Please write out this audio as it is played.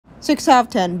6 out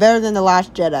of 10. Better than The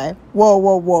Last Jedi. Whoa,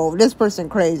 whoa, whoa. This person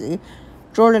crazy.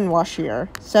 Jordan Washier.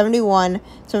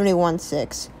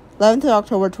 71.6. 11th of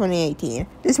October 2018.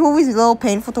 This movie's a little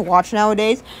painful to watch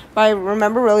nowadays, but I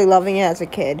remember really loving it as a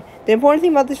kid. The important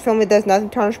thing about this film, it does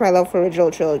nothing tarnish my love for the original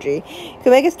trilogy. If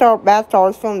you make a bad Star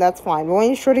Wars film, that's fine. But when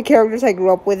you destroy the characters I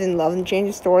grew up with and love and change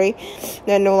the story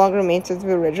that no longer remains sense of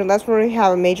the original, that's where we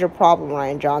have a major problem,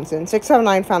 Rian Johnson. 6 out of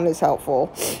 9 found this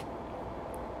helpful.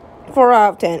 4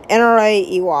 out of 10.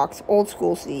 NRA Ewoks. Old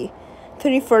School C.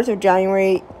 31st of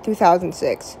January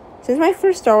 2006. Since my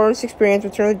first Star Wars experience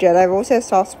with Return of the Jedi, I've always had a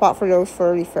soft spot for those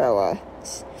furry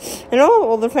fellas. I know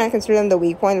older fans consider them the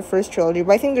weak point of the first trilogy,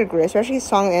 but I think they're great, especially the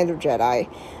song End of Jedi.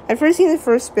 I'd first seen the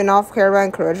first spin-off, Caravan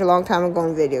and Courage, a long time ago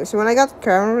in video, so when I got the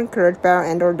Caravan and Courage Battle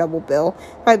Endor double bill,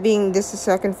 by being this the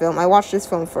second film, I watched this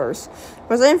film first. I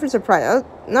was in for surprise.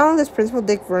 Not only does Principal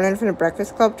Dick Vernon from the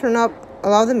Breakfast Club turn up, a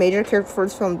lot of the major characters from the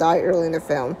first film die early in the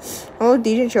film. Although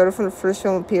DJ and Yoda from the first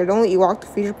film appeared, only Ewok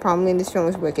featured prominently in this film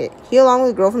was Wicket. He, along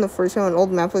with the girl from the first film and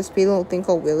old man with a speedy little thing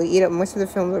called Willie, eat up most of the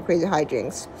film with crazy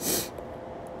hijinks.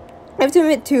 I have to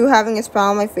admit, too, having a smile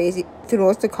on my face through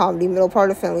most of the comedy, middle part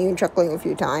of the film, even chuckling a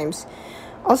few times.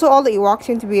 Also, all the Ewoks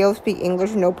seem to be able to speak English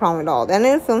with no problem at all. The end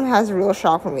of the film has a real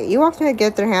shock for me. Ewoks may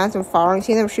get their hands on fire, and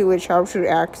seeing them shoot with sharpshooter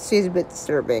accuracy is a bit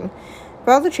disturbing.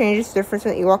 But all the changes, difference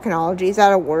in Ewok chronology is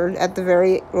at a word at the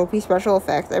very ropey special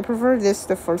effects. I prefer this to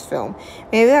the first film.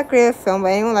 Maybe not great a film, but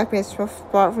anyone like me in a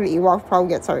spot for the Ewoks probably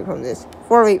gets something from this.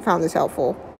 4 of 8 found this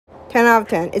helpful. 10 out of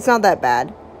 10. It's not that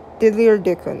bad. Diddley or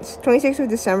Dickens. 26th of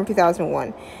December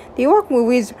 2001. The Ewok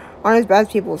movies aren't as bad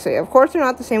as people say. Of course, they're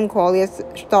not the same quality as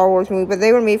Star Wars movies, but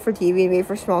they were made for TV and made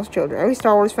for small children. Every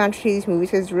Star Wars fan should see these movies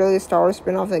because it's really a Star Wars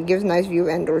spin-off that gives a nice view of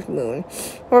Endor's moon.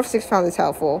 4 of 6 found this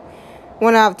helpful.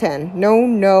 1 out of 10. No,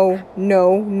 no,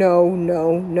 no, no,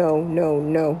 no, no, no,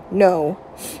 no, no.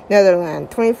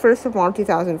 Netherlands. 21st of March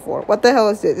 2004. What the hell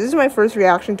is this? This is my first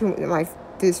reaction to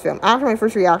this film. After my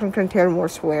first reaction contained more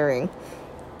swearing.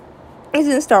 This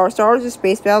isn't Star Wars. Star Wars is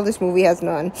space battle. This movie has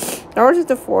none. Star Wars is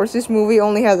the Force. This movie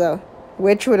only has a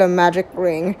witch with a magic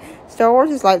ring. Star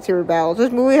Wars is lightsaber battles.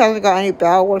 This movie hasn't got any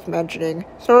battle worth mentioning.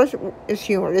 Star Wars is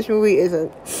humor. This movie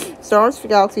isn't. Star Wars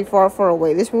galaxy far, far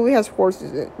away. This movie has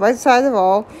forces in it. Right side of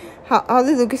all, how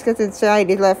did Lucas get the insane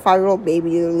idea to let a 5-year-old baby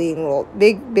do the leading role?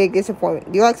 Big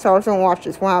disappointment. Do you like Star Wars? Don't watch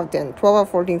this. 1 out of 10. 12 out of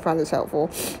 14 found this helpful.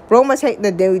 Bro must hate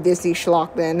the new Disney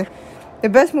schlock then. The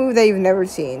best movie that you've never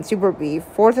seen, Super Beef,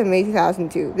 4th of May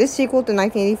 2002. This sequel to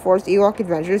 1984's Ewok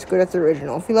Adventure is good as the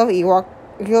original. If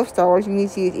you love Star Wars, you need to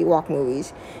see these Ewok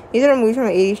movies. These are movies from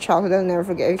my 80s childhood that I'll never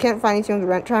forget. If you can't find these films to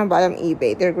rent, try and buy them on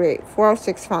eBay. They're great. 4 out of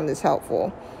 6 found this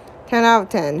helpful. 10 out of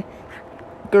 10.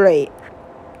 Great.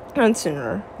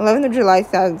 Hunsinger. 11th of July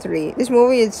 2003. This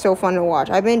movie is so fun to watch.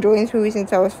 I've been enjoying this movie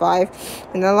since I was 5,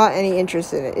 and not a lot any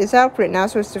interest in it. It's out print now,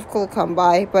 so it's difficult to come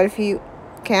by, but if you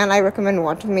can, I recommend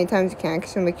watching as many times as you can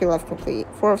because it'll make your life complete.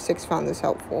 4 of 6 found this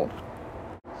helpful.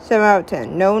 7 out of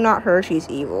 10. No, not her, she's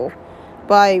evil.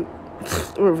 By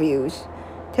reviews.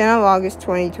 10 of August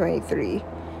 2023.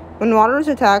 When Wanderers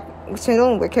attack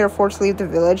Sindel and Wicket are forced to leave the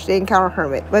village, they encounter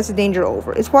Hermit, but it's the danger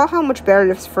over. It's wild how much better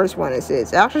this first one is.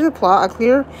 After the plot, a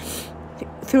clear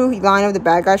through line of the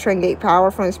bad guys trying to get power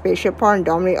from the spaceship part and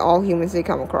dominate all humans they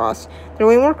come across. There are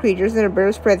way more creatures that are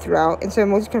better spread throughout, instead of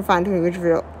mostly confined to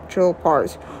individual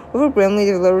parts. Over Brimley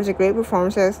delivers a great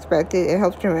performance as expected and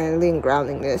helps dramatically in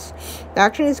grounding this. The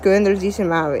action is good and there's a decent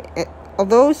amount of it.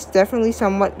 Although it's definitely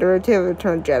somewhat derivative of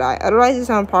Return of the Jedi, otherwise it's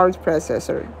on par with its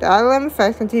predecessor. The ILM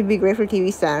effects continue to be great for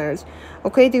TV standards.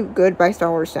 Okay to good by Star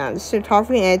Wars standards.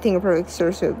 Cinematography and editing are perfectly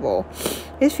serviceable.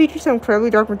 This features some incredibly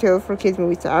dark material for kids'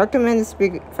 movies. I recommend this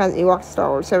big fans Ewoks Star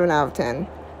Wars. 7 out of 10.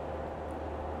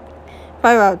 5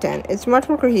 out of 10. It's much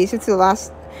more cohesive to the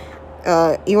last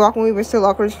Ewok movie, but still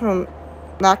awkward from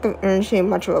lack of urgency and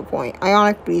much of a point.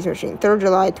 Ionic Breeze Machine. 3rd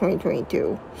July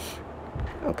 2022.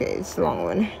 Okay, it's a long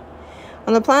one.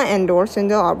 On the planet Endor,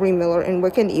 Sindel, Aubrey Miller, and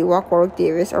Wicket Ewok Warwick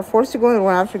Davis are forced to go on the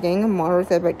run after a gang of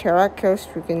monitors led by Tarak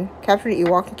Kostrukin capture the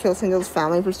Ewok and kill Sindel's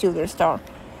family in pursuit of their star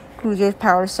cruiser's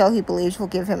power cell he believes will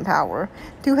give him power.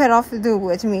 Two head off to the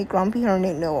woods to meet grumpy hunter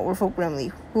named Noah, or Folk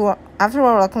Brimley, who after a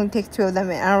while reluctantly takes 2 of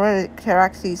them in and already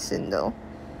Tarak sees Sindel.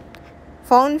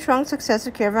 Following the strong success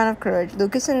of Caravan of Courage,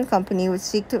 Lucas and company would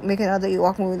seek to make another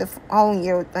Ewok movie the following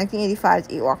year with 1985's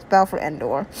Ewoks Battle for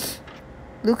Endor.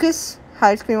 Lucas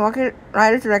hired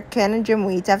screenwriter director Ken and Jim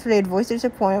Weeds after they had voiced their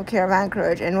support of Caravan of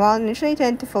Courage, and while initially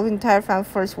intended to focus the entire film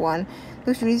first one,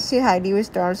 Luke's recency Heidi with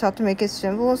stars sought to make a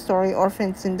simple story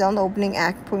orphan Sindel in the opening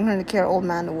act, putting her to care old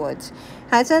man in the woods.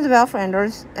 Hindsight, the Battle for Endor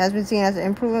has been seen as an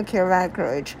improvement of Caravan of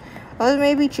Courage. While it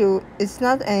may be true, it's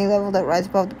not any level that rises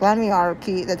above the bland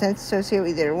hierarchy that tends to associate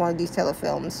with either one of these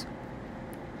telefilms.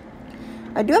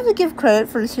 I do have to give credit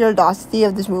for the sheer audacity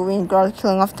of this movie in regards to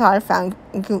killing off entire family,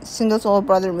 including Sindel's older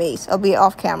brother Mace, albeit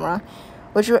off camera,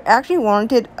 which actually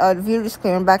warranted a viewer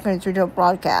disclaimer back in its original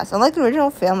broadcast. Unlike the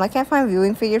original film, I can't find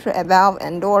viewing figures for Val of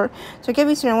Endor, so I can't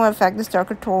be certain what effect this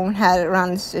darker tone had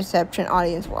around its reception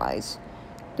audience-wise.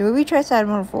 The movie tries to add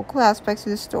more vocal aspects to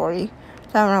the story.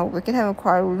 Time around, we can have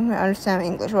acquired room to understand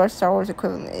English, what Star Wars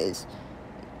equivalent is,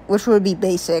 which would be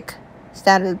basic,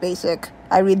 standard basic.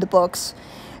 I read the books.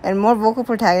 And more vocal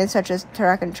protagonists such as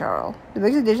Tarak and Charles. The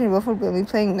biggest addition is Wilford Brimley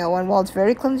playing Noah, and while it's a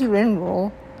very clumsy written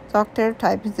role, Doctor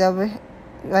type is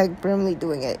like Brimley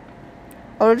doing it.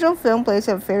 Original film plays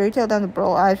a fairy tale down the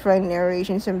burl eyes writing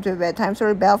narration similar to a bedtime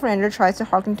story. Battle for Endor tries to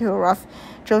harken to a rough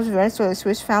Joe's events with a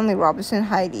Swiss family Robinson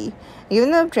Heidi. Even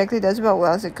though objectively does about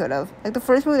well as it could have. Like the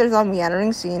first movie, there's a lot of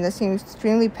meandering scene that seems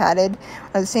extremely padded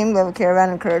on the same level Caravan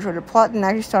and Courage, where the plot didn't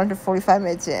actually start until 45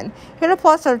 minutes in. Here the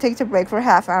plot sort of takes a break for a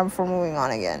half hour before moving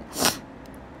on again.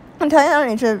 And tying out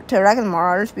into Tarak and the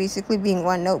Marauders basically being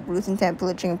one note, Bruce intent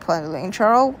pillaging and plundering. And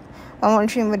Charles, while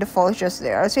monitoring with the fall, is just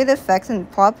there. I would say the effects and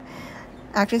the plot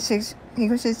action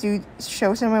sequences do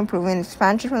show some improvement and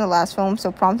expansion from the last film,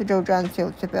 so prompted Joe John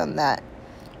to tip on that.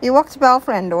 Ewoks Battle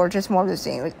for Endor, just more of the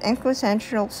same, with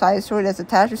quintessential side story that's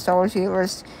attached to Star Wars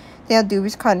universe. They have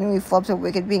dubious continuity flubs of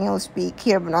Wicked being able to speak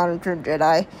here, but not Return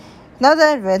Jedi. Not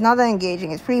that advanced, not that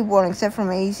engaging. It's pretty boring, except for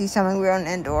maybe see something weird on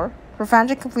Endor. For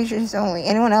fans and completionists only.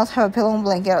 Anyone else have a pillow and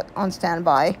blanket on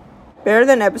standby? Better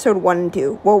than episode 1 and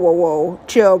 2. Whoa.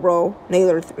 Chill, bro.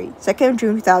 Nailer 3. 2nd of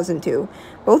June 2002.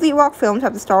 Both Ewok films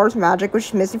have the Star Wars magic, which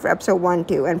is missing for episode 1 and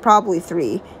 2, and probably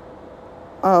 3.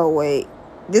 Oh, wait.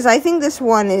 I think this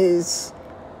one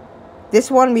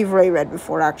we've already read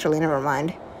before, actually. Never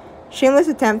mind. Shameless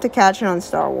attempt to catch it on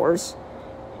Star Wars.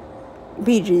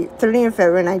 PG, 13th of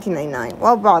February 1999.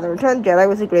 Well, bother. Return of the Jedi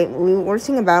was a great movie. The worst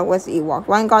thing about it was the Ewoks.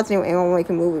 Why in God's name would anyone make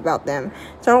a movie about them?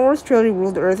 Star Wars trilogy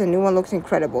ruled the Earth, and a new one looks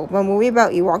incredible. But a movie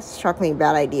about Ewoks is shockingly a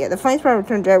bad idea. The funniest part of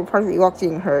Return of the Jedi were parts of the Ewoks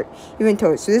getting hurt, even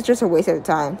toast, so this is just a waste of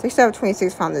time. 6 out of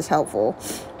 26 found this helpful.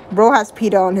 Bro has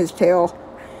PETA on his tail.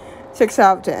 6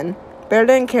 out of 10. Better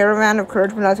than Caravan of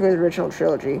Courage, but not as good as the original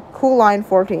trilogy. Cool Line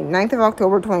 14, 9th of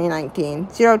October 2019.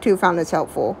 02 found this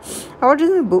helpful. I watched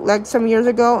it in bootleg some years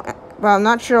ago, but I'm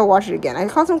not sure I'll watch it again. I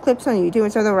caught some clips on YouTube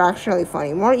and some of them were actually really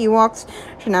funny. More Ewoks,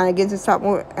 shenanigans, and stop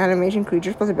more animation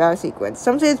creatures plus a battle sequence.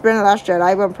 Some say it's better than The Last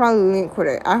Jedi, but I'm probably leaning quit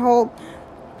it. I hold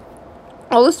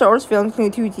all the Star Wars films,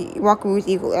 including 2 Ewok movies,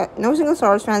 equally. No single Star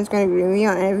Wars fan is going to agree with me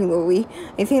on every movie.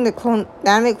 I think the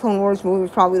animated Clone Wars movie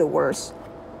is probably the worst.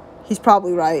 He's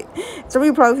probably right. Some of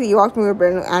you probably think Ewoks movie are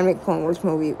better than the animated Clone Wars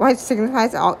movie. Why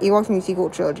signifies the Ewoks movie sequel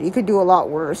trilogy? You could do a lot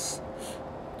worse.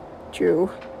 True.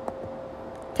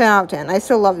 10 out of 10. I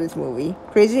still love this movie.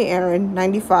 Crazy Aaron,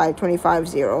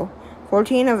 95-25-0.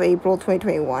 14 of April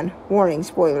 2021. Warning,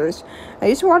 spoilers. I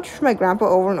used to watch with my grandpa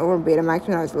over and over in Betamax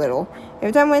when I was little.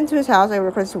 Every time I went to his house, I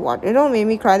requested to watch. It all made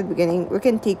me cry at the beginning. Rick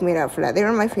and Teak made up for that. They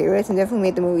were my favorites and definitely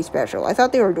made the movie special. I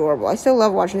thought they were adorable. I still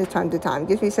love watching this time to time. It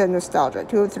gives me a sense of nostalgia.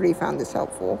 2 of 3 found this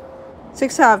helpful.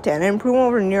 6 out of 10. An improvement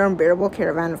over near unbearable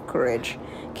Caravan of Courage.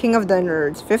 King of the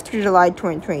Nerds. 5th of July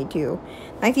 2022.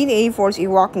 1984's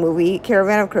Ewok movie,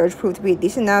 Caravan of Courage, proved to be a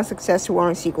decent enough success to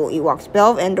warrant a sequel. Ewoks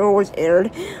Battle of Endor was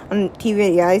aired on TV in the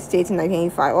United States in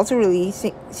 1985, also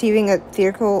receiving a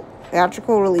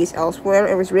theatrical release elsewhere.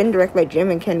 It was written directed by Jim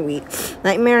and Ken Wheat.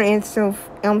 Nightmare and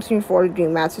Elm Street 4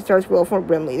 Dream Master stars Wilford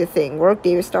Brimley, The Thing, Warwick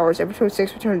Davis, Star Wars Episode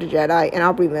 6 Return of the Jedi, and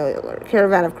Aubrey Miller,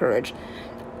 Caravan of Courage.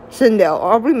 Sindel.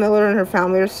 Aubrey Miller and her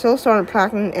family are still starting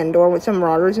Platinum Endor with some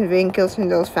marauders invading and kill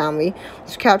Sindel's family, which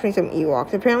is capturing some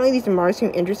Ewoks. Apparently, these marauders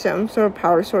seem interested in some sort of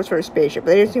power source for a spaceship,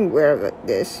 but they don't seem aware of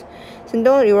this.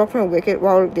 Sindel and Ewok from Wicked,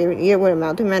 while David either would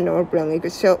amount to man or Brimley,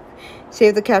 could still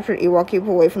save the captured Ewok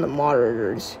people away from the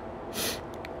marauders.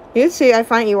 Needless to say, I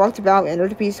find Ewoks Battle of Endor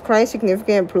to be quite a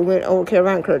significant improvement over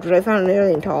Caravan of Courage, which I found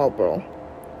nearly intolerable.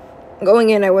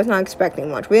 Going in, I was not expecting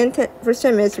much. Within the first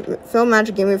 10 minutes, film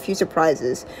magic gave me a few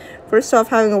surprises. First off,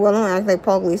 having a well-known actor like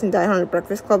Paul Gleason die on The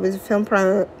Breakfast Club is a film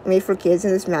primarily made for kids,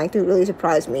 and this magnitude really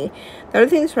surprised me. The other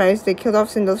thing that surprised is they killed off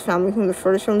Sindel's family, whom the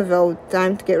first film developed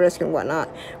time to get rescued and whatnot.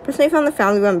 Personally, I found the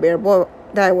family unbearable,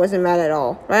 that I wasn't mad at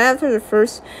all. Right after the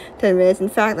first 10 minutes, in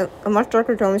fact, a much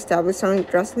darker tone established something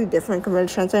drastically different compared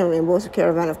to Sunshine and Rainbows of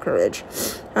Caravan of Courage.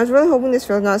 I was really hoping this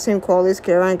film was not the same quality as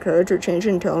Caravan of Courage or change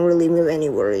in tone relieve me of any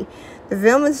worry. The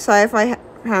film is a sci-fi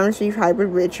fantasy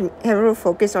hybrid which heavily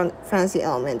focused on fantasy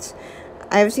elements.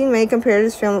 I have seen many compare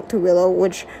this film to Willow,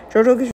 which George Lucas